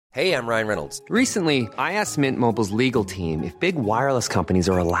Hey, I'm Ryan Reynolds. Recently, I asked Mint Mobile's legal team if big wireless companies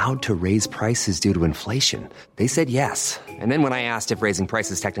are allowed to raise prices due to inflation. They said yes. And then when I asked if raising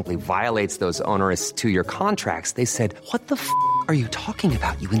prices technically violates those onerous two-year contracts, they said, "What the f*** are you talking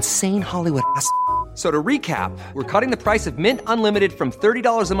about, you insane Hollywood ass?" So to recap, we're cutting the price of Mint Unlimited from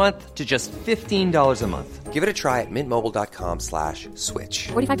 $30 a month to just $15 a month. Give it a try at mintmobile.com/switch.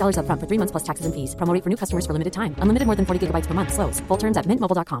 $45 up front for 3 months plus taxes and fees. Promo rate for new customers for limited time. Unlimited more than 40 gigabytes per month. Slows full terms at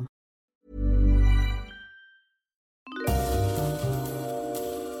mintmobile.com.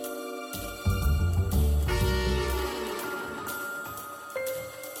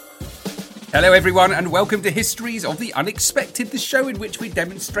 Hello everyone and welcome to Histories of the Unexpected, the show in which we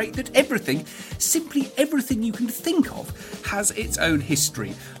demonstrate that everything, simply everything you can think of, has its own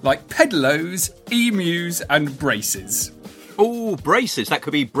history, like pedalos, emus and braces. Oh, braces. That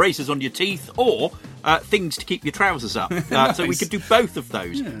could be braces on your teeth or things to keep your trousers up. Nice. So we could do both of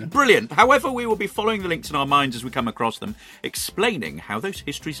those. Yeah. Brilliant. However, we will be following the links in our minds as we come across them, explaining how those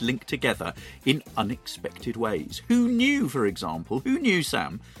histories link together in unexpected ways. Who knew, for example,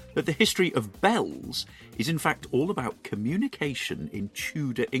 Sam, that the history of bells is in fact all about communication in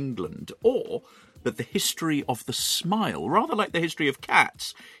Tudor England, or that the history of the smile, rather like the history of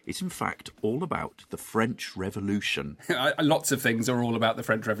cats, is in fact all about the French Revolution. Lots of things are all about the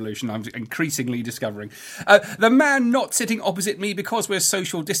French Revolution, I'm increasingly discovering. The man not sitting opposite me because we're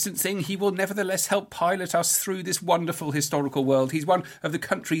social distancing, he will nevertheless help pilot us through this wonderful historical world. He's one of the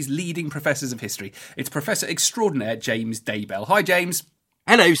country's leading professors of history. It's Professor Extraordinaire James Daybell. Hi, James.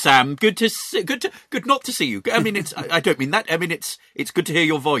 Hello, Sam. Good not to see you. I mean, I don't mean that. I mean, it's good to hear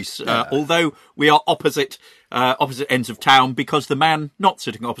your voice. Although we are opposite ends of town, because the man not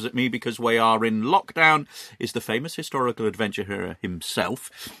sitting opposite me, because we are in lockdown, is the famous historical adventurer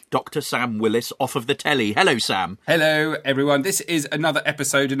himself, Dr. Sam Willis, off of the telly. Hello, Sam. Hello, everyone. This is another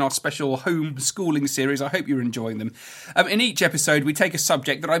episode in our special homeschooling series. I hope you're enjoying them. In each episode, we take a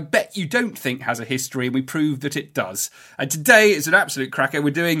subject that I bet you don't think has a history, and we prove that it does. And today is an absolute cracker. We're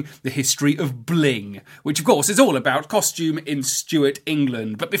doing the history of BLING, which, of course, is all about costume in Stuart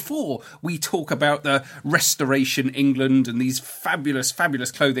England. But before we talk about the Restoration England and these fabulous, fabulous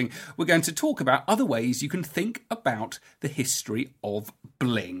clothing, we're going to talk about other ways you can think about the history of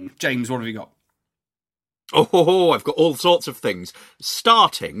BLING. James, what have you got? Oh, I've got all sorts of things.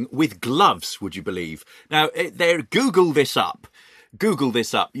 Starting with gloves, would you believe? Now, Google this up.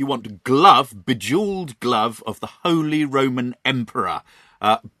 You want bejeweled glove of the Holy Roman Emperor.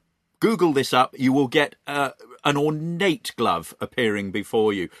 Google this up. You will get an ornate glove appearing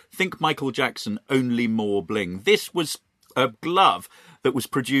before you. Think Michael Jackson, only more bling. This was a glove that was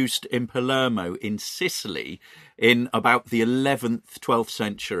produced in Palermo in Sicily in about the 11th, 12th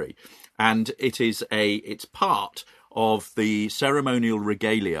century. And it's part of the ceremonial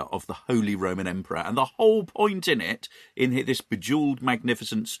regalia of the Holy Roman Emperor. And the whole point in this bejeweled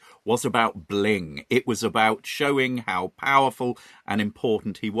magnificence, was about bling. It was about showing how powerful and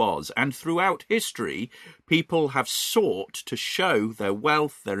important he was. And throughout history, people have sought to show their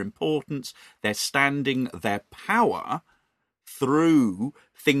wealth, their importance, their standing, their power through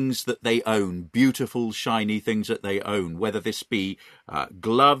things that they own, beautiful, shiny things that they own, whether this be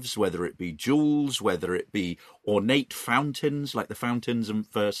gloves, whether it be jewels, whether it be ornate fountains, like the fountains in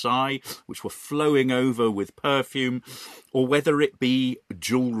Versailles, which were flowing over with perfume, or whether it be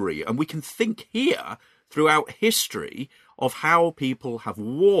jewellery. And we can think here, throughout history, of how people have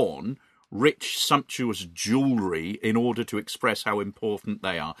worn rich, sumptuous jewellery in order to express how important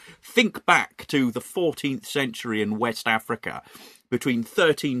they are. Think back to the 14th century in West Africa, between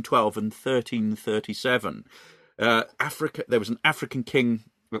 1312 and 1337. There was an African king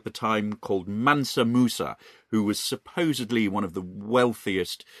at the time called Mansa Musa, who was supposedly one of the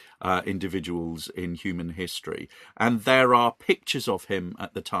wealthiest individuals in human history. And there are pictures of him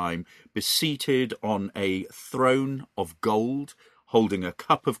at the time, seated on a throne of gold, holding a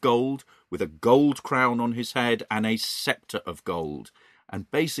cup of gold, with a gold crown on his head and a sceptre of gold.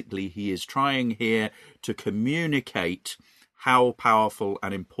 And basically he is trying here to communicate how powerful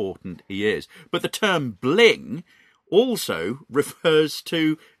and important he is. But the term bling also refers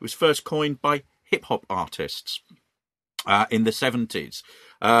to, it was first coined by hip-hop artists in the 70s.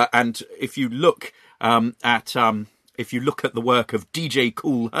 And if you look at the work of DJ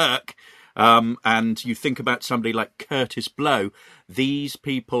Kool Herc, and you think about somebody like Curtis Blow, these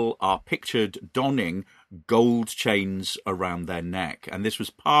people are pictured donning gold chains around their neck. And this was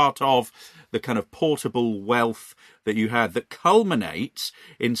part of the kind of portable wealth that you had that culminates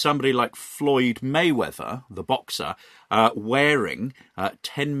in somebody like Floyd Mayweather, the boxer, wearing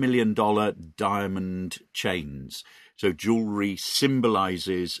 $10 million diamond chains. So jewellery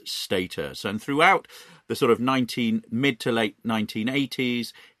symbolises status. And throughout the sort of mid to late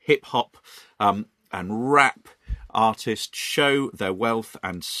 1980s, hip-hop and rap artists show their wealth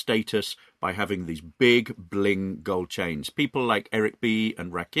and status by having these big bling gold chains. People like Eric B.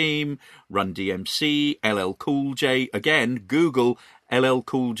 and Rakim, Run DMC, LL Cool J. Again, Google LL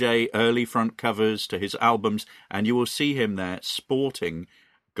Cool J early front covers to his albums, and you will see him there sporting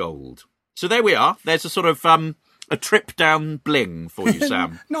gold. So there we are. There's a sort of a trip down bling for you,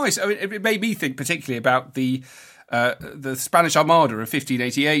 Sam. Nice. I mean, it made me think particularly about the Spanish Armada of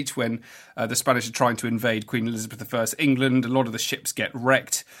 1588, when the Spanish are trying to invade Queen Elizabeth I's England. A lot of the ships get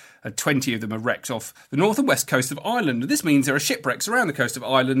wrecked. 20 of them are wrecked off the north and west coast of Ireland. This means there are shipwrecks around the coast of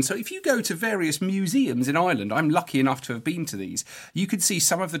Ireland. So if you go to various museums in Ireland, I'm lucky enough to have been to these, you could see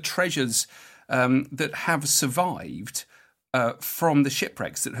some of the treasures that have survived from the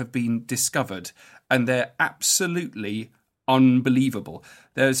shipwrecks that have been discovered. And they're absolutely unbelievable.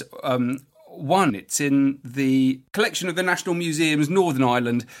 There's one, it's in the collection of the National Museum's Northern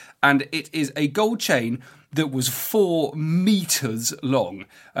Ireland, and it is a gold chain that was 4 metres long.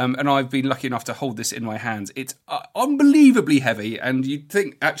 And I've been lucky enough to hold this in my hands. It's unbelievably heavy, and you'd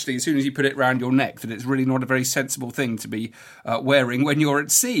think, actually, as soon as you put it around your neck, that it's really not a very sensible thing to be wearing when you're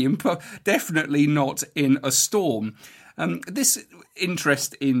at sea, and definitely not in a storm. This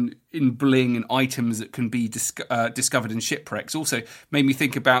interest in bling and items that can be discovered in shipwrecks also made me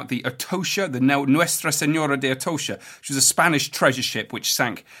think about the Atocha, the Nuestra Señora de Atocha, which was a Spanish treasure ship which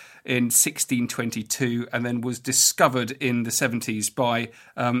sank in 1622 and then was discovered in the 70s by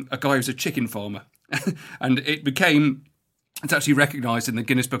a guy who was a chicken farmer. And it's actually recognised in the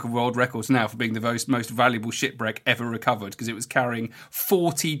Guinness Book of World Records now for being the most valuable shipwreck ever recovered, because it was carrying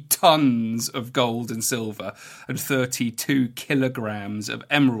 40 tonnes of gold and silver and 32 kilograms of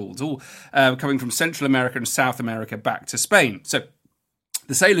emeralds, all coming from Central America and South America back to Spain. So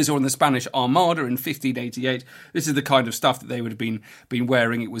the sailors were on the Spanish Armada in 1588. This is the kind of stuff that they would have been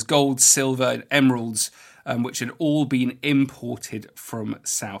wearing. It was gold, silver and emeralds, which had all been imported from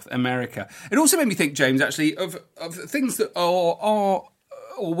South America. It also made me think, James, actually, of things that are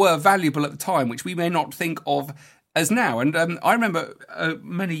or were valuable at the time, which we may not think of as now. And I remember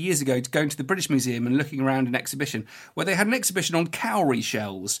many years ago going to the British Museum and looking around an exhibition where they had an exhibition on cowrie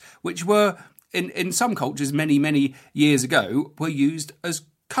shells, which were, in some cultures many, many years ago, were used as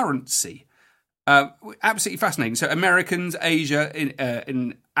currency. Absolutely fascinating. So Americans, Asia,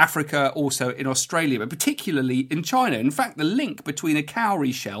 in Africa, also in Australia, but particularly in China. In fact, the link between a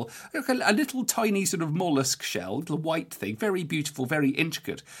cowrie shell, a little tiny sort of mollusk shell, little white thing, very beautiful, very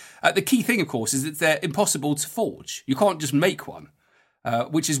intricate. The key thing, of course, is that they're impossible to forge. You can't just make one.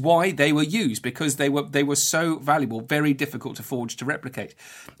 Which is why they were used, because they were so valuable, very difficult to forge, to replicate.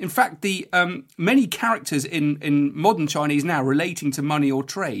 In fact, the many characters in modern Chinese now relating to money or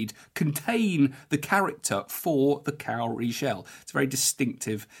trade contain the character for the cowrie shell. It's a very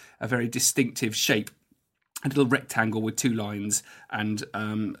distinctive shape. A little rectangle with 2 lines and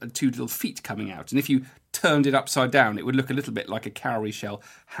 2 little feet coming out. And if you turned it upside down, it would look a little bit like a cowrie shell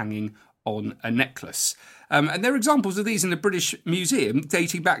hanging on a necklace. And there are examples of these in the British Museum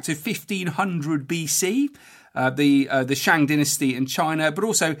dating back to 1500 BC, the Shang dynasty in China, but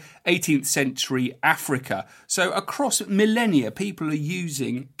also 18th century Africa. So across millennia, people are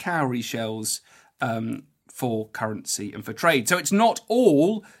using cowrie shells for currency and for trade. So it's not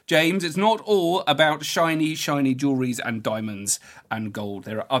all, James, it's not all about shiny jewelries and diamonds and gold.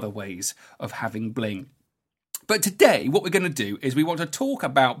 There are other ways of having bling. But today, what we're going to do is we want to talk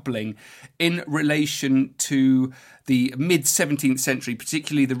about bling in relation to the mid-17th century,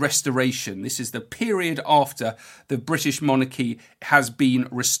 particularly the Restoration. This is the period after the British monarchy has been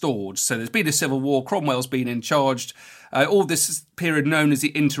restored. So there's been a civil war, Cromwell's been in charge. All this period known as the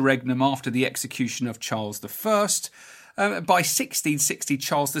interregnum after the execution of Charles I. By 1660,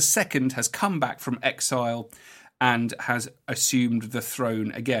 Charles II has come back from exile and has assumed the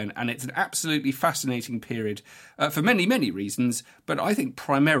throne again. And it's an absolutely fascinating period for many, many reasons, but I think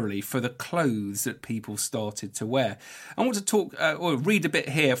primarily for the clothes that people started to wear. I want to talk or read a bit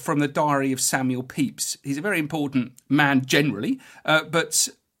here from the diary of Samuel Pepys. He's a very important man generally, but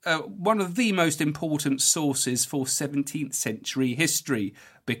one of the most important sources for 17th century history,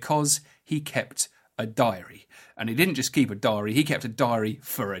 because he kept a diary. And he didn't just keep a diary, he kept a diary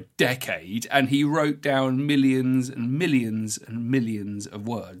for a decade, and he wrote down millions and millions and millions of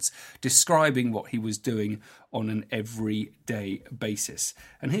words describing what he was doing on an everyday basis.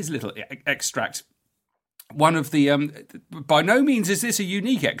 And here's a little extract. One of the, by no means is this a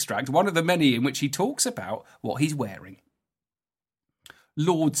unique extract, one of the many in which he talks about what he's wearing.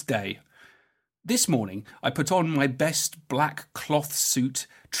 Lord's Day. This morning I put on my best black cloth suit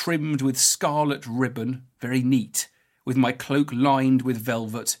trimmed with scarlet ribbon, very neat, with my cloak lined with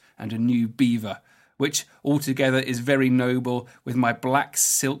velvet and a new beaver, which altogether is very noble, with my black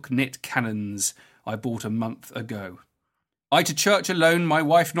silk knit cannons I bought a month ago. I to church alone, my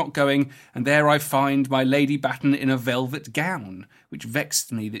wife not going, and there I find my Lady Batten in a velvet gown, which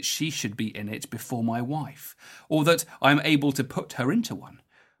vexed me that she should be in it before my wife, or that I am able to put her into one.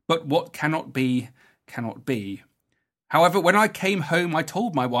 But what cannot be, cannot be. However, when I came home, I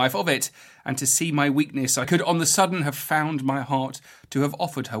told my wife of it, and to see my weakness, I could on the sudden have found my heart to have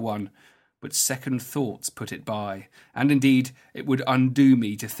offered her one. But second thoughts put it by, and indeed it would undo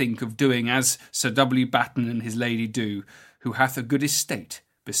me to think of doing as Sir W. Batten and his lady do, who hath a good estate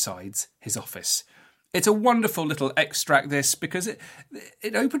besides his office. It's a wonderful little extract, this, because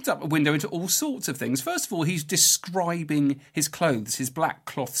it opens up a window into all sorts of things. First of all, he's describing his clothes, his black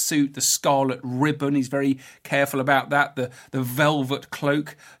cloth suit, the scarlet ribbon. He's very careful about that, the velvet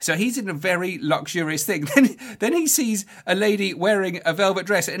cloak. So he's in a very luxurious thing. Then he sees a lady wearing a velvet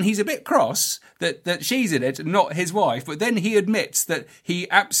dress, and he's a bit cross that she's in it, not his wife. But then he admits that he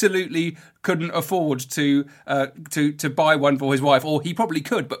absolutely couldn't afford to buy one for his wife, or he probably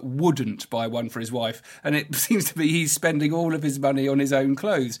could, but wouldn't buy one for his wife. And it seems to be he's spending all of his money on his own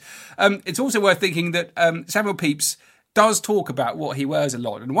clothes. It's also worth thinking that Samuel Pepys does talk about what he wears a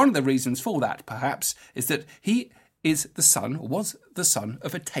lot. And one of the reasons for that, perhaps, is that he is the son, or was the son,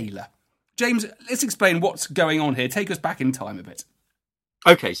 of a tailor. James, let's explain what's going on here. Take us back in time a bit.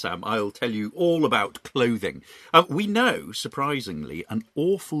 OK, Sam, I'll tell you all about clothing. We know, surprisingly, an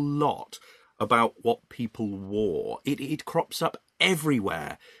awful lot about what people wore. It crops up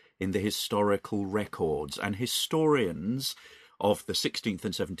everywhere in the historical records, and historians of the 16th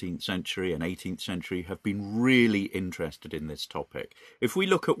and 17th century and 18th century have been really interested in this topic. If we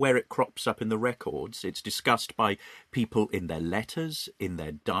look at where it crops up in the records, it's discussed by people in their letters, in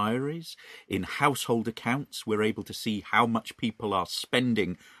their diaries, in household accounts. We're able to see how much people are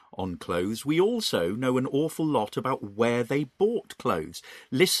spending on clothes. We also know an awful lot about where they bought clothes.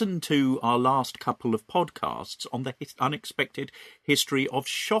 Listen to our last couple of podcasts on the unexpected history of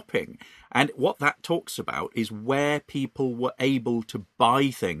shopping. And what that talks about is where people were able to buy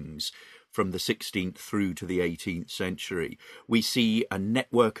things from the 16th through to the 18th century. We see a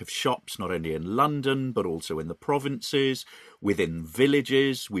network of shops not only in London but also in the provinces, within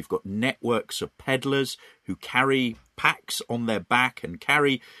villages. We've got networks of peddlers who carry packs on their back and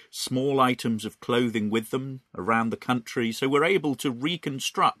carry small items of clothing with them around the country. So we're able to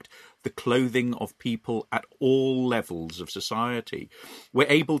reconstruct the clothing of people at all levels of society. We're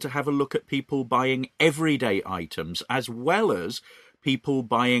able to have a look at people buying everyday items as well as people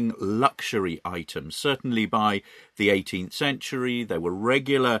buying luxury items. Certainly by the 18th century, there were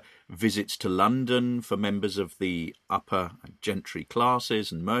regular visits to London for members of the upper gentry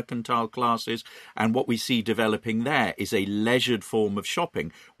classes and mercantile classes. And what we see developing there is a leisured form of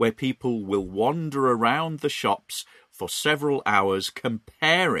shopping where people will wander around the shops for several hours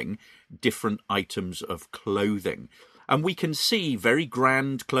comparing different items of clothing. And we can see very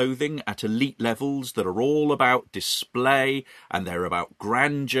grand clothing at elite levels that are all about display, and they're about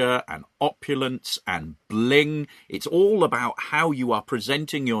grandeur and opulence and bling. It's all about how you are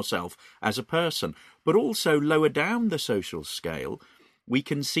presenting yourself as a person. But also lower down the social scale, we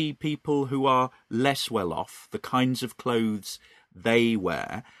can see people who are less well off, the kinds of clothes they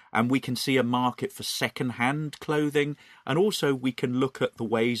wear, and we can see a market for second-hand clothing. And also we can look at the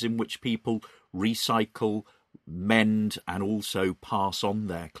ways in which people recycle, mend and also pass on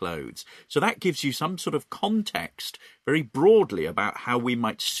their clothes. So that gives you some sort of context very broadly about how we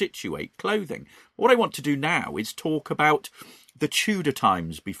might situate clothing. What I want to do now is talk about the Tudor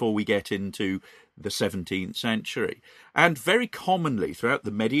times before we get into the 17th century. And very commonly throughout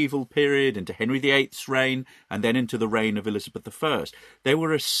the medieval period, into Henry VIII's reign, and then into the reign of Elizabeth I, there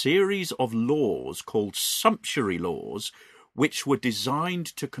were a series of laws called sumptuary laws, which were designed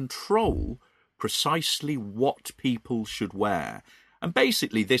to control precisely what people should wear. And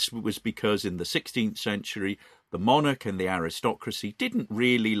basically this was because in the 16th century, the monarch and the aristocracy didn't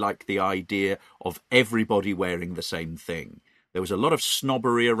really like the idea of everybody wearing the same thing. There was a lot of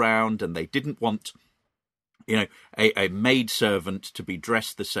snobbery around, and they didn't want, a maidservant to be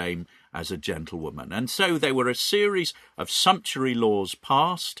dressed the same as a gentlewoman. And so there were a series of sumptuary laws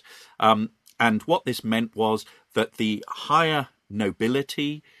passed. And what this meant was that the higher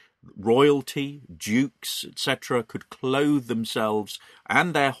nobility, royalty, dukes, etc., could clothe themselves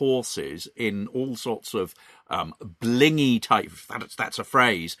and their horses in all sorts of blingy type, that's a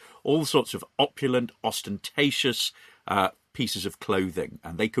phrase, all sorts of opulent, ostentatious pieces of clothing,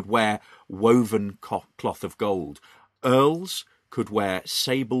 and they could wear woven cloth of gold. Earls could wear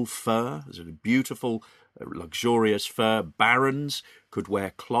sable fur, a beautiful, luxurious fur. Barons could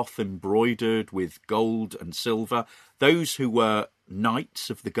wear cloth embroidered with gold and silver. Those who were knights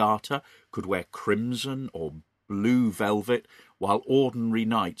of the Garter could wear crimson or blue velvet, while ordinary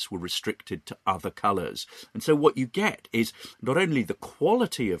knights were restricted to other colours. And so what you get is not only the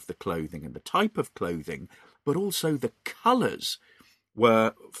quality of the clothing and the type of clothing, but also the colours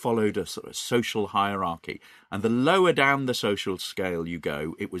were followed a sort of social hierarchy. And the lower down the social scale you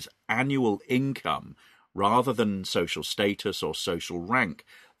go, it was annual income rather than social status or social rank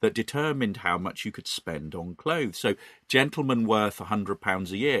that determined how much you could spend on clothes. So gentlemen worth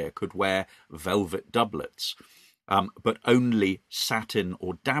 £100 a year could wear velvet doublets, but only satin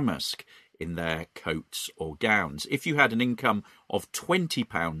or damask in their coats or gowns. If you had an income of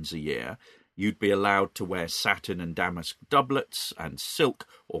 £20 a year, you'd be allowed to wear satin and damask doublets and silk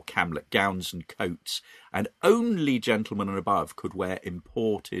or camlet gowns and coats, and only gentlemen and above could wear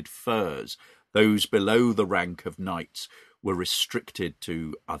imported furs. Those below the rank of knights were restricted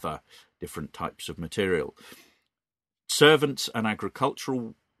to other different types of material. Servants and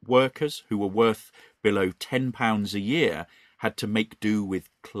agricultural workers who were worth below £10 a year had to make do with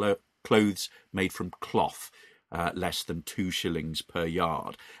clothes made from cloth, less than 2 shillings per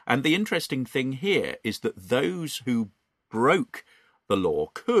yard. And the interesting thing here is that those who broke the law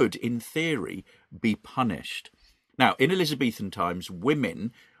could, in theory, be punished. Now, in Elizabethan times,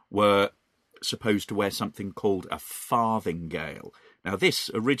 women were supposed to wear something called a farthingale. Now, this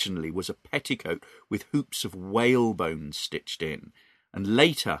originally was a petticoat with hoops of whalebone stitched in, and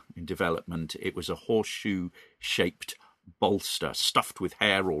later in development it was a horseshoe-shaped bolster stuffed with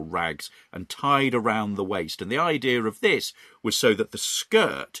hair or rags and tied around the waist. And the idea of this was so that the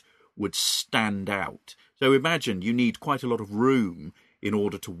skirt would stand out. So imagine you need quite a lot of room in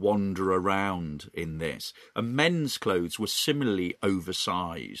order to wander around in this. And men's clothes were similarly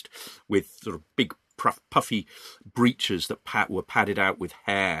oversized, with sort of big puffy breeches that were padded out with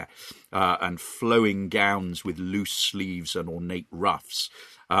hair, and flowing gowns with loose sleeves and ornate ruffs.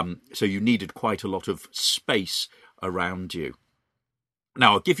 So you needed quite a lot of space around you.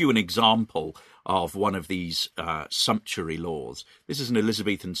 Now, I'll give you an example of one of these sumptuary laws. This is an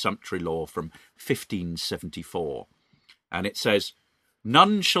Elizabethan sumptuary law from 1574. And it says,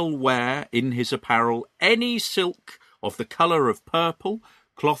 "None shall wear in his apparel any silk of the colour of purple,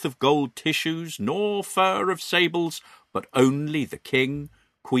 cloth of gold tissues, nor fur of sables, but only the king,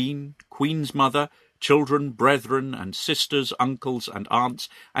 queen, queen's mother, children, brethren, and sisters, uncles, and aunts,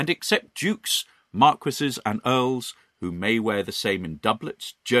 and except dukes, marquises, and earls, who may wear the same in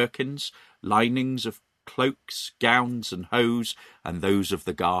doublets, jerkins, linings of cloaks, gowns, and hose, and those of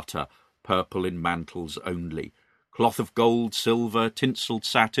the Garter, purple in mantles only. Cloth of gold, silver, tinselled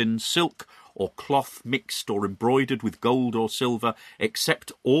satin, silk, or cloth mixed or embroidered with gold or silver,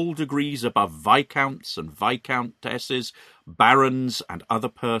 except all degrees above viscounts and viscountesses, barons, and other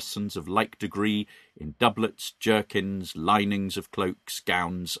persons of like degree, in doublets, jerkins, linings of cloaks,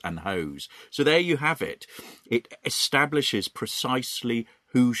 gowns, and hose." So there you have it. It establishes precisely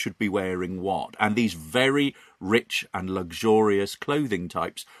who should be wearing what. And these very rich and luxurious clothing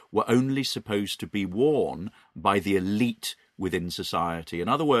types were only supposed to be worn by the elite within society. In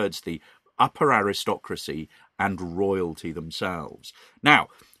other words, the upper aristocracy and royalty themselves. Now,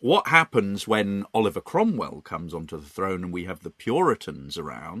 what happens when Oliver Cromwell comes onto the throne and we have the Puritans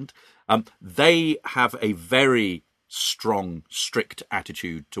around? They have a very strong, strict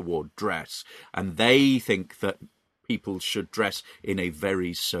attitude toward dress, and they think that people should dress in a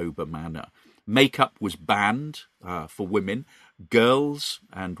very sober manner. Makeup was banned for women. Girls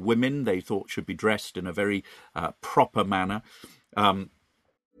and women, they thought, should be dressed in a very proper manner.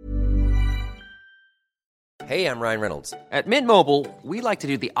 Hey, I'm Ryan Reynolds. At Mint Mobile, we like to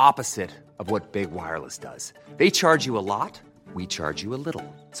do the opposite of what Big Wireless does. They charge you a lot, we charge you a little.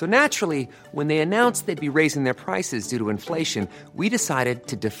 So naturally, when they announced they'd be raising their prices due to inflation, we decided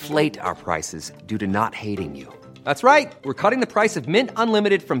to deflate our prices due to not hating you. That's right. We're cutting the price of Mint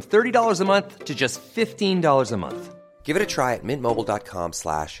Unlimited from $30 a month to just $15 a month. Give it a try at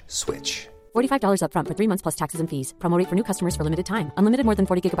mintmobile.com/switch. $45 up front for 3 months plus taxes and fees. Promo rate for new customers for limited time. Unlimited more than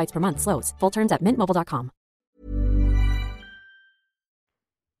 40 gigabytes per month. Slows full terms at mintmobile.com.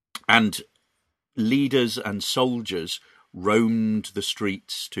 And leaders and soldiers roamed the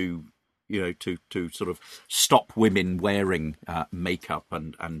streets to sort of stop women wearing makeup,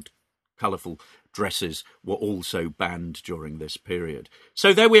 and colourful dresses were also banned during this period.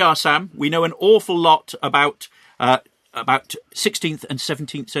 So there we are, Sam. We know an awful lot about about 16th and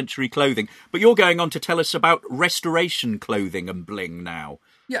 17th century clothing. But you're going on to tell us about Restoration clothing and bling now.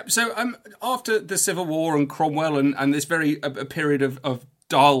 Yeah, so after the Civil War and Cromwell and this a period of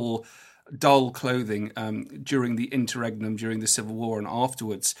dull clothing during the interregnum, during the Civil War and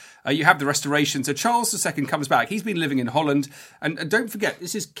afterwards, you have the Restoration. So Charles II comes back. He's been living in Holland. And don't forget,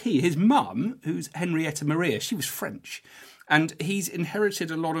 this is key, his mum, who's Henrietta Maria, she was French. And he's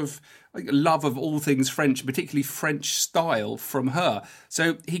inherited a lot of love of all things French, particularly French style from her.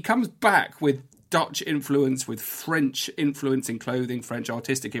 So he comes back with Dutch influence, with French influence in clothing, French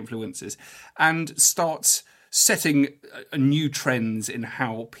artistic influences, and starts setting new trends in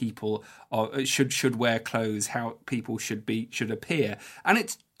how people should wear clothes, how people should appear, and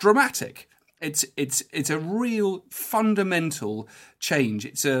it's dramatic. It's a real fundamental change.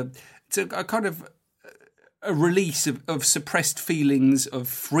 It's a kind of a release of suppressed feelings of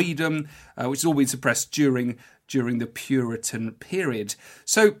freedom, which has all been suppressed during the Puritan period.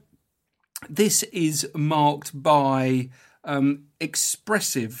 So this is marked by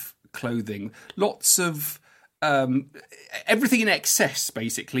expressive clothing, lots of everything in excess,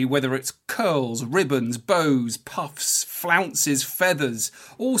 basically, whether it's curls, ribbons, bows, puffs, flounces, feathers,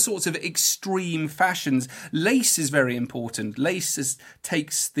 all sorts of extreme fashions. Lace is very important. Lace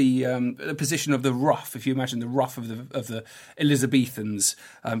takes the position of the ruff. If you imagine the ruff of the Elizabethans,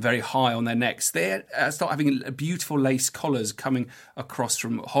 very high on their necks, they start having beautiful lace collars coming across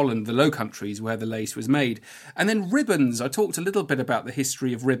from Holland, the Low Countries, where the lace was made. And then ribbons. I talked a little bit about the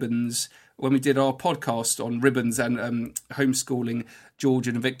history of ribbons when we did our podcast on ribbons and homeschooling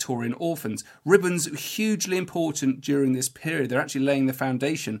Georgian and Victorian orphans. Ribbons are hugely important during this period. They're actually laying the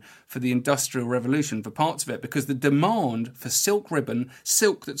foundation for the Industrial Revolution, for parts of it, because the demand for silk ribbon,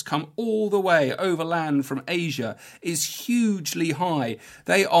 silk that's come all the way overland from Asia, is hugely high.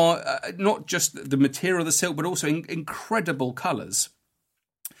 They are not just the material of the silk, but also incredible colours.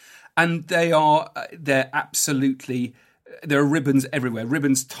 And they're absolutely... There are ribbons everywhere,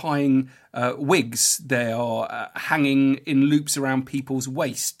 ribbons tying wigs. They are hanging in loops around people's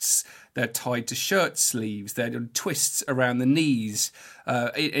waists. They're tied to shirt sleeves. They're twists around the knees,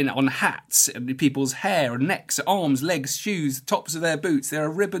 on hats, and people's hair and necks, arms, legs, shoes, tops of their boots. There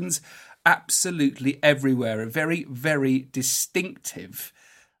are ribbons absolutely everywhere. A very, very distinctive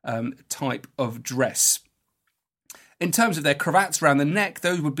type of dress. In terms of their cravats around the neck,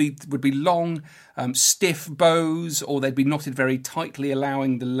 those would be long, stiff bows, or they'd be knotted very tightly,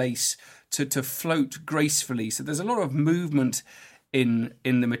 allowing the lace to float gracefully. So there's a lot of movement in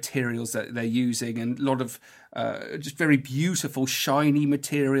the materials that they're using, and a lot of just very beautiful, shiny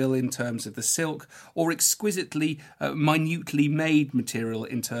material in terms of the silk, or exquisitely, minutely made material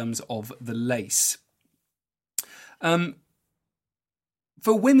in terms of the lace. For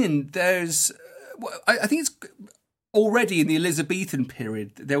women, I think it's... Already in the Elizabethan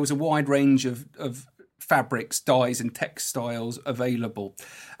period, there was a wide range of fabrics, dyes and textiles available.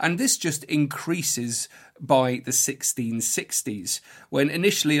 And this just increases by the 1660s, when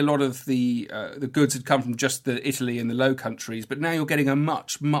initially a lot of the goods had come from just Italy and the Low Countries, but now you're getting a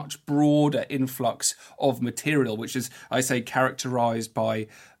much, much broader influx of material, which is, I say, characterised by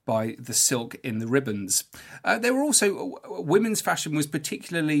the silk in the ribbons. There were also... Women's fashion was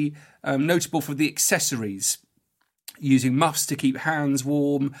particularly notable for the accessories, using muffs to keep hands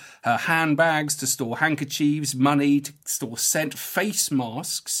warm, handbags to store handkerchiefs, money to store scent, face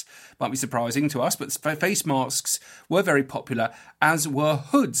masks, might be surprising to us, but face masks were very popular, as were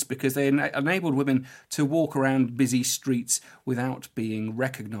hoods, because they enabled women to walk around busy streets without being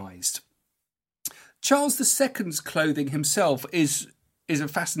recognised. Charles II's clothing himself is a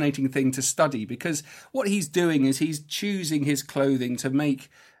fascinating thing to study, because what he's doing is he's choosing his clothing to make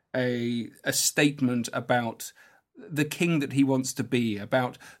a statement about the king that he wants to be,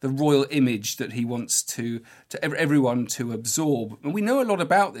 about the royal image that he wants to everyone to absorb. And we know a lot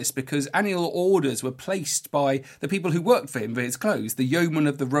about this because annual orders were placed by the people who worked for him for his clothes, the yeomen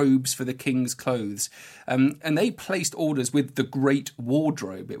of the robes for the king's clothes. And they placed orders with the Great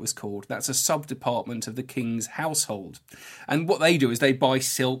Wardrobe, it was called. That's a sub-department of the king's household. And what they do is they buy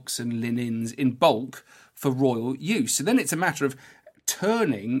silks and linens in bulk for royal use. So then it's a matter of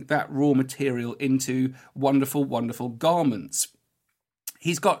turning that raw material into wonderful, wonderful garments.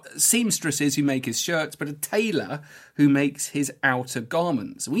 He's got seamstresses who make his shirts, but a tailor who makes his outer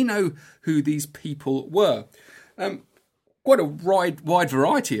garments. We know who these people were. Quite a wide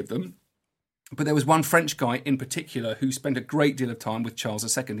variety of them. But there was one French guy in particular who spent a great deal of time with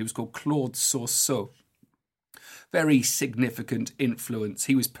Charles II, who was called Claude Sourceau. Very significant influence.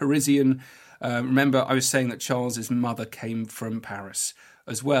 He was Parisian. Remember, I was saying that Charles's mother came from Paris.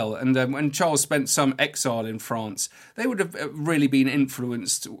 as well. And when Charles spent some exile in France, they would have really been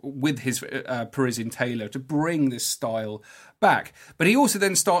influenced with his Parisian tailor to bring this style back. But he also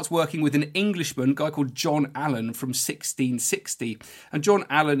then starts working with an Englishman, a guy called John Allen from 1660. And John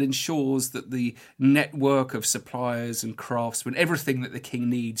Allen ensures that the network of suppliers and craftsmen, everything that the king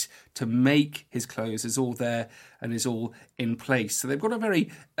needs to make his clothes is all there and is all in place. So they've got a very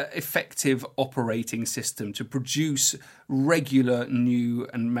effective operating system to produce regular, new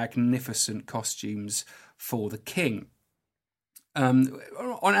and magnificent costumes for the king. On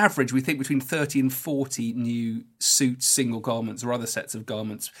average, we think between 30 and 40 new suits, single garments or other sets of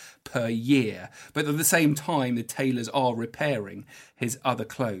garments per year. But at the same time, the tailors are repairing his other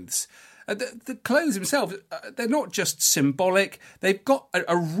clothes. The clothes themselves, they're not just symbolic. They've got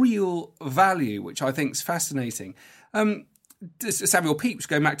a real value, which I think is fascinating. Samuel Pepys,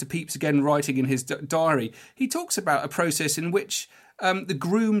 going back to Pepys again, writing in his diary, he talks about a process in which the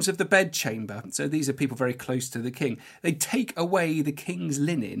grooms of the bedchamber, so these are people very close to the king, they take away the king's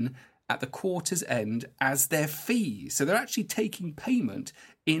linen at the quarter's end as their fees. So they're actually taking payment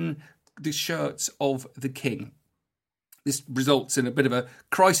in the shirts of the king. This results in a bit of a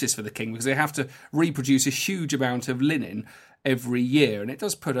crisis for the king because they have to reproduce a huge amount of linen every year, and it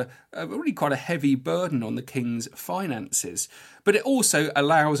does put a really quite a heavy burden on the king's finances. But it also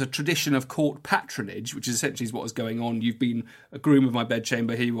allows a tradition of court patronage, which is essentially what is going on. You've been a groom of my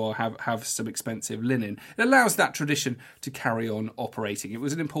bedchamber, here you are, have some expensive linen. It allows that tradition to carry on operating. It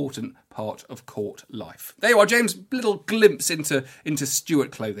was an important part of court life. There you are, James, little glimpse into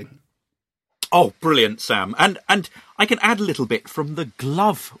Stuart clothing. Oh, brilliant, Sam. And I can add a little bit from the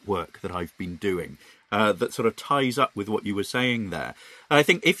glove work that I've been doing. That sort of ties up with what you were saying there. I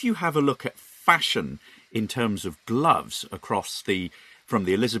think if you have a look at fashion in terms of gloves from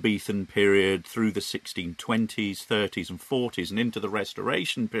the Elizabethan period through the 1620s, 30s and 40s and into the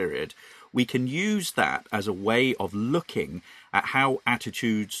Restoration period, we can use that as a way of looking at how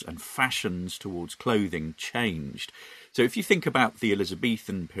attitudes and fashions towards clothing changed. So if you think about the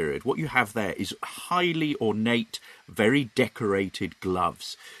Elizabethan period, what you have there is highly ornate, very decorated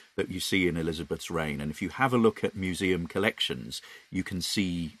gloves that you see in Elizabeth's reign. And if you have a look at museum collections, you can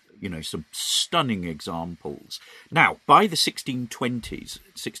see, some stunning examples. Now, by the 1620s,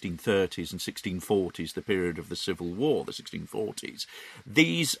 1630s and 1640s, the period of the Civil War, the 1640s,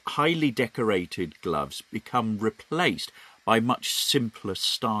 these highly decorated gloves become replaced by much simpler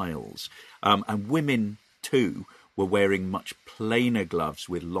styles. And women, too, were wearing much plainer gloves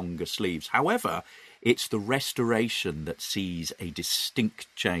with longer sleeves. However, it's the Restoration that sees a distinct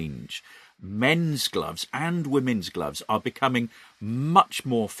change. Men's gloves and women's gloves are becoming much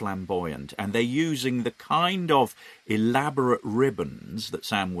more flamboyant, and they're using the kind of elaborate ribbons that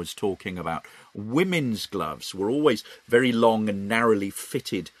Sam was talking about. Women's gloves were always very long and narrowly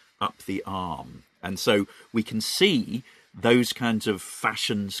fitted up the arm. And so we can see those kinds of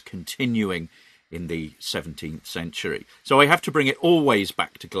fashions continuing in the 17th century. So I have to bring it always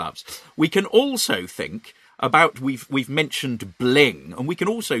back to gloves. We can also think about, we've mentioned bling, and we can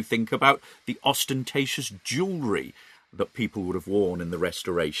also think about the ostentatious jewellery that people would have worn in the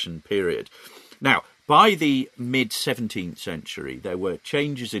Restoration period. Now, by the mid-17th century, there were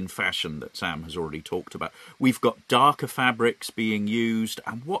changes in fashion that Sam has already talked about. We've got darker fabrics being used,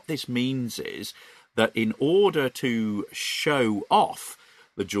 and what this means is that in order to show off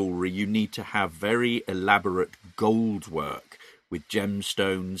the jewellery, you need to have very elaborate gold work with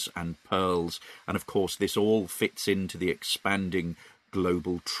gemstones and pearls. And of course, this all fits into the expanding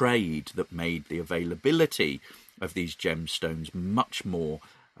global trade that made the availability of these gemstones much more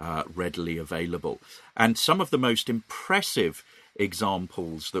readily available. And some of the most impressive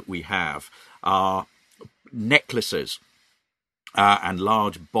examples that we have are necklaces and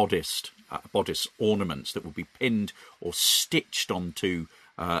large bodice ornaments that will be pinned or stitched onto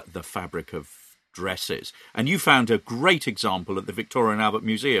the fabric of dresses. And you found a great example at the Victoria and Albert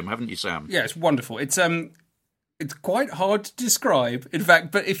Museum, haven't you, Sam? Yeah, it's wonderful. It's quite hard to describe, in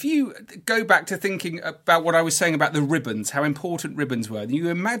fact, but if you go back to thinking about what I was saying about the ribbons, how important ribbons were, you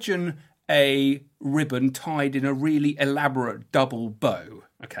imagine a ribbon tied in a really elaborate double bow,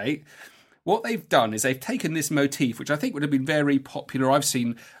 okay? What they've done is they've taken this motif, which I think would have been very popular. I've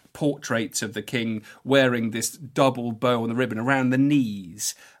seen portraits of the king wearing this double bow on the ribbon around the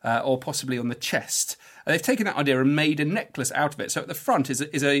knees or possibly on the chest. And they've taken that idea and made a necklace out of it. So at the front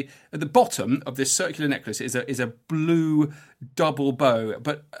at the bottom of this circular necklace is a blue double bow,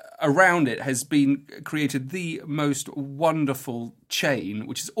 but around it has been created the most wonderful chain,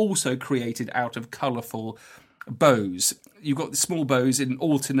 which is also created out of colourful bows. You've got the small bows in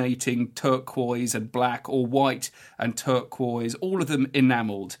alternating turquoise and black, or white and turquoise, all of them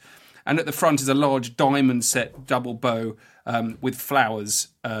enamelled. And at the front is a large diamond set double bow with flowers,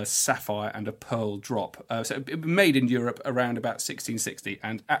 sapphire and a pearl drop. So it was made in Europe around about 1660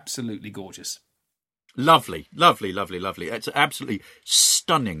 and absolutely gorgeous. Lovely, lovely, lovely, lovely. It's an absolutely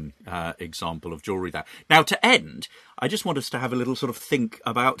stunning example of jewellery there. Now, to end, I just want us to have a little sort of think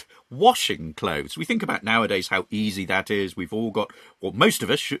about washing clothes. We think about nowadays how easy that is. We've all got, well, most of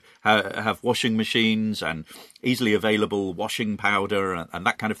us have washing machines and easily available washing powder and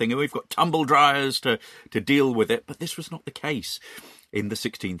that kind of thing. And we've got tumble dryers to deal with it. But this was not the case in the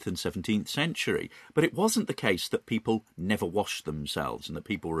 16th and 17th century. But it wasn't the case that people never washed themselves and that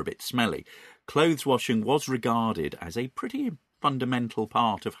people were a bit smelly. Clothes washing was regarded as a pretty fundamental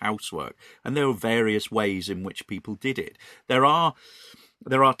part of housework, and there were various ways in which people did it. There are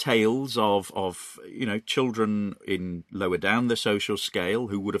tales of children in lower down the social scale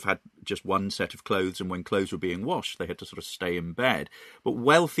who would have had just one set of clothes, and when clothes were being washed they had to sort of stay in bed. But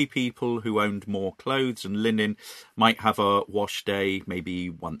wealthy people who owned more clothes and linen might have a wash day maybe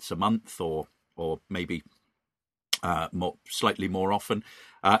once a month or maybe slightly more often.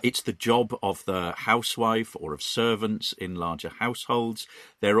 It's the job of the housewife or of servants in larger households.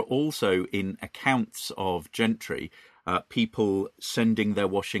 There are also, in accounts of gentry, people sending their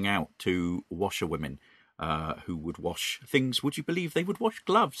washing out to washerwomen who would wash things. Would you believe they would wash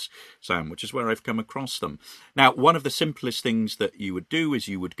gloves, Sam, which is where I've come across them. Now, one of the simplest things that you would do is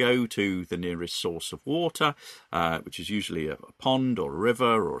you would go to the nearest source of water, which is usually a pond or a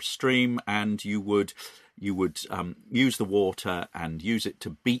river or a stream, and you would use the water and use it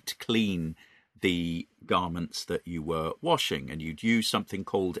to beat clean the garments that you were washing. And you'd use something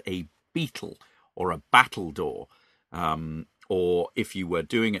called a beetle or a battledore. Or if you were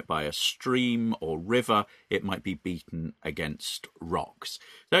doing it by a stream or river, it might be beaten against rocks.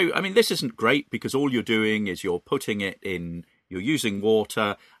 So, I mean, this isn't great because all you're doing is you're putting it in, you're using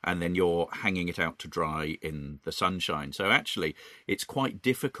water and then you're hanging it out to dry in the sunshine. So actually, it's quite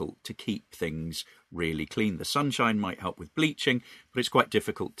difficult to keep things really clean. The sunshine might help with bleaching, but it's quite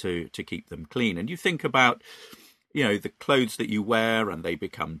difficult to keep them clean. And you think about, the clothes that you wear and they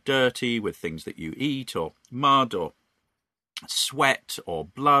become dirty with things that you eat or mud or sweat or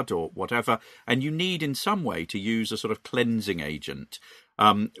blood or whatever, and you need in some way to use a sort of cleansing agent.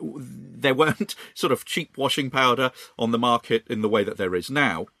 There weren't sort of cheap washing powder on the market in the way that there is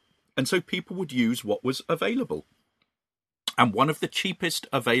now, and so people would use what was available. And one of the cheapest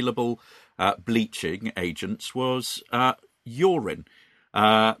available bleaching agents was urine,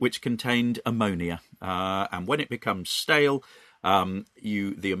 which contained ammonia, and when it becomes stale,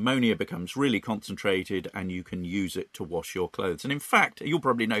 the ammonia becomes really concentrated and you can use it to wash your clothes. And in fact, you'll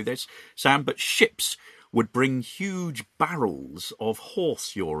probably know this, Sam, but ships would bring huge barrels of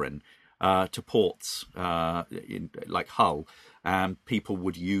horse urine to ports like Hull, and people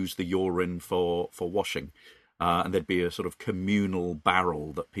would use the urine for washing. And there'd be a sort of communal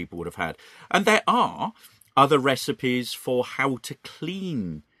barrel that people would have had. And there are other recipes for how to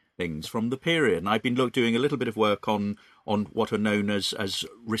clean things from the period. And I've been doing a little bit of work on what are known as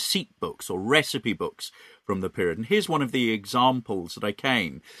receipt books or recipe books from the period. And here's one of the examples that I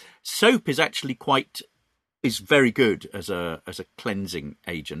came. Soap is very good as a cleansing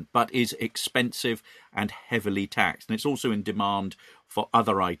agent, but is expensive and heavily taxed. And it's also in demand for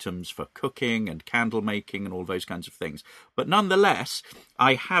other items, for cooking and candle making and all those kinds of things. But nonetheless,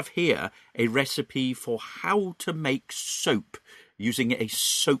 I have here a recipe for how to make soap using a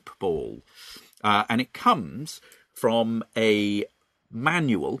soap ball. And it comes from a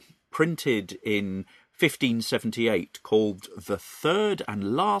manual printed in 1578 called The Third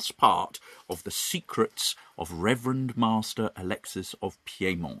and Last Part of the Secrets of Reverend Master Alexis of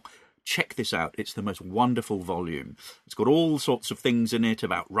Piedmont. Check this out. It's the most wonderful volume. It's got all sorts of things in it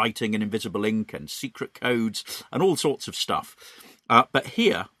about writing in invisible ink and secret codes and all sorts of stuff. But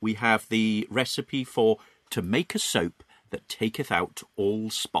here we have the recipe for to make a soap that taketh out all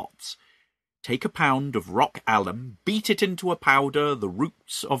spots. Take a pound of rock alum, beat it into a powder, the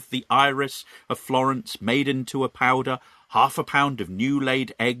roots of the iris of Florence made into a powder, 1/2 pound of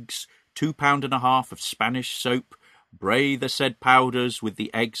new-laid eggs, 2 pound and a half of Spanish soap, bray the said powders with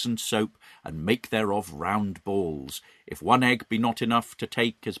the eggs and soap, and make thereof round balls. If 1 egg be not enough, to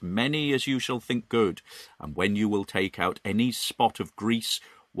take as many as you shall think good, and when you will take out any spot of grease,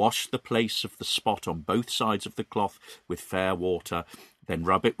 wash the place of the spot on both sides of the cloth with fair water, then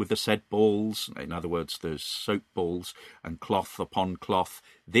rub it with the said balls, in other words, the soap balls, and cloth upon cloth.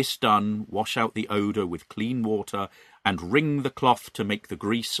 This done, wash out the odour with clean water, and wring the cloth to make the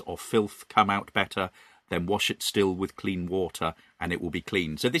grease or filth come out better. then wash it still with clean water and it will be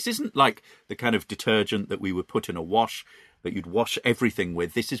clean. So this isn't like the kind of detergent that we would put in a wash that you'd wash everything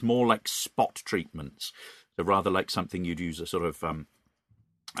with. This is more like spot treatments. So rather like something you'd use a sort of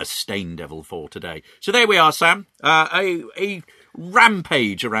a stain devil for today. So there we are, Sam. A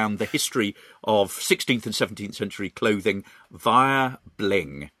rampage around the history of 16th and 17th century clothing via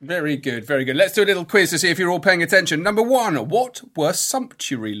BLING. Very good, very good. Let's do a little quiz to see if you're all paying attention. Number 1, what were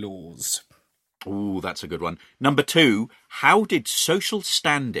sumptuary laws? Ooh, that's a good one. Number 2, how did social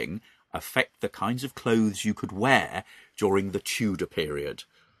standing affect the kinds of clothes you could wear during the Tudor period?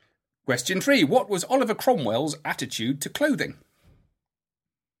 Question 3, what was Oliver Cromwell's attitude to clothing?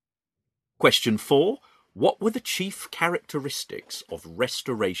 Question 4, what were the chief characteristics of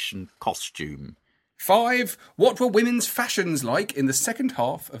Restoration costume? 5, what were women's fashions like in the second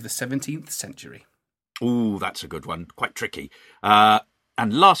half of the 17th century? Ooh, that's a good one. Quite tricky.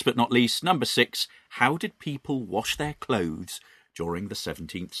 And last but not least, number 6, how did people wash their clothes during the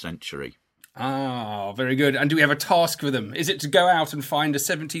 17th century? Ah, very good. And do we have a task for them? Is it to go out and find a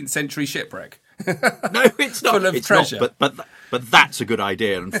 17th century shipwreck? No, it's not. Full of treasure. Not, but that's a good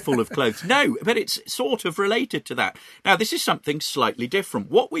idea and full of clothes. No, but it's sort of related to that. Now, this is something slightly different.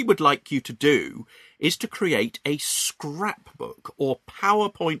 What we would like you to do is to create a scrapbook or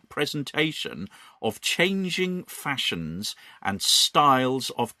PowerPoint presentation of changing fashions and styles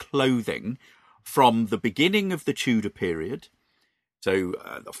of clothing from the beginning of the Tudor period, so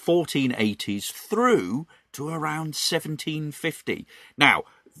the 1480s, through to around 1750. Now,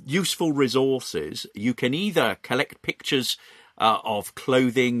 useful resources, you can either collect pictures of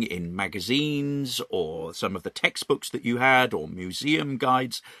clothing in magazines or some of the textbooks that you had or museum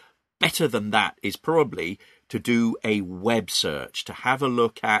guides. Better than that is probably to do a web search, to have a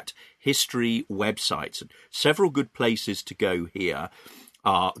look at history websites. Several good places to go here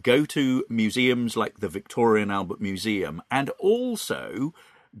are go to museums like the Victoria and Albert Museum, and also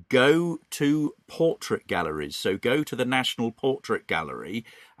go to portrait galleries. So go to the National Portrait Gallery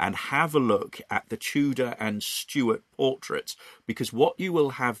and have a look at the Tudor and Stuart portraits, because what you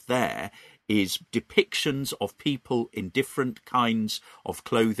will have there is depictions of people in different kinds of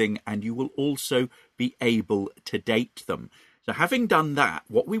clothing, and you will also be able to date them. So having done that,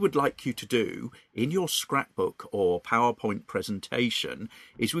 what we would like you to do in your scrapbook or PowerPoint presentation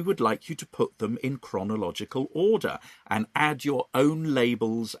is we would like you to put them in chronological order and add your own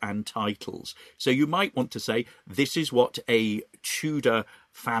labels and titles. So you might want to say, this is what a Tudor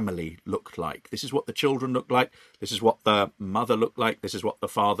family looked like. This is what the children looked like. This is what the mother looked like. This is what the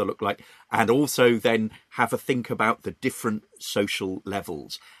father looked like. And also then have a think about the different social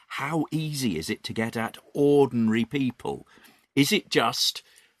levels. How easy is it to get at ordinary people? Is it just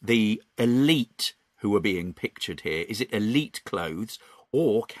the elite who are being pictured here? Is it elite clothes?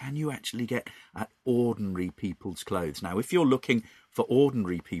 Or can you actually get at ordinary people's clothes? Now, if you're looking for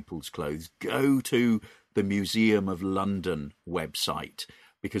ordinary people's clothes, go to the Museum of London website,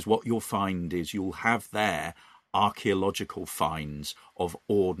 because what you'll find is you'll have there archaeological finds of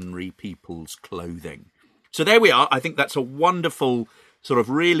ordinary people's clothing. So there we are. I think that's a wonderful sort of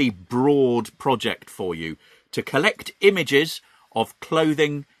really broad project for you to collect images of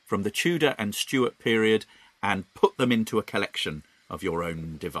clothing from the Tudor and Stuart period and put them into a collection of your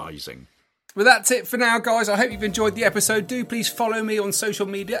own devising. Well, that's it for now, guys. I hope you've enjoyed the episode. Do please follow me on social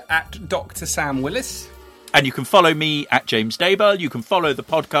media at Dr. Sam Willis. And you can follow me at James Daybell. You can follow the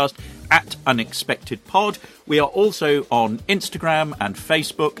podcast at Unexpected Pod. We are also on Instagram and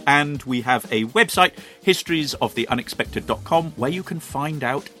Facebook, and we have a website, historiesoftheunexpected.com, where you can find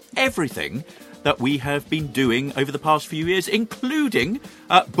out everything that we have been doing over the past few years, including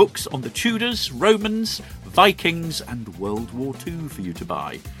books on the Tudors, Romans, Vikings, and World War II for you to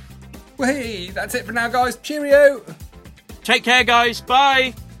buy. Well, hey, that's it for now, guys. Cheerio! Take care, guys.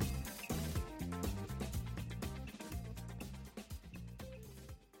 Bye!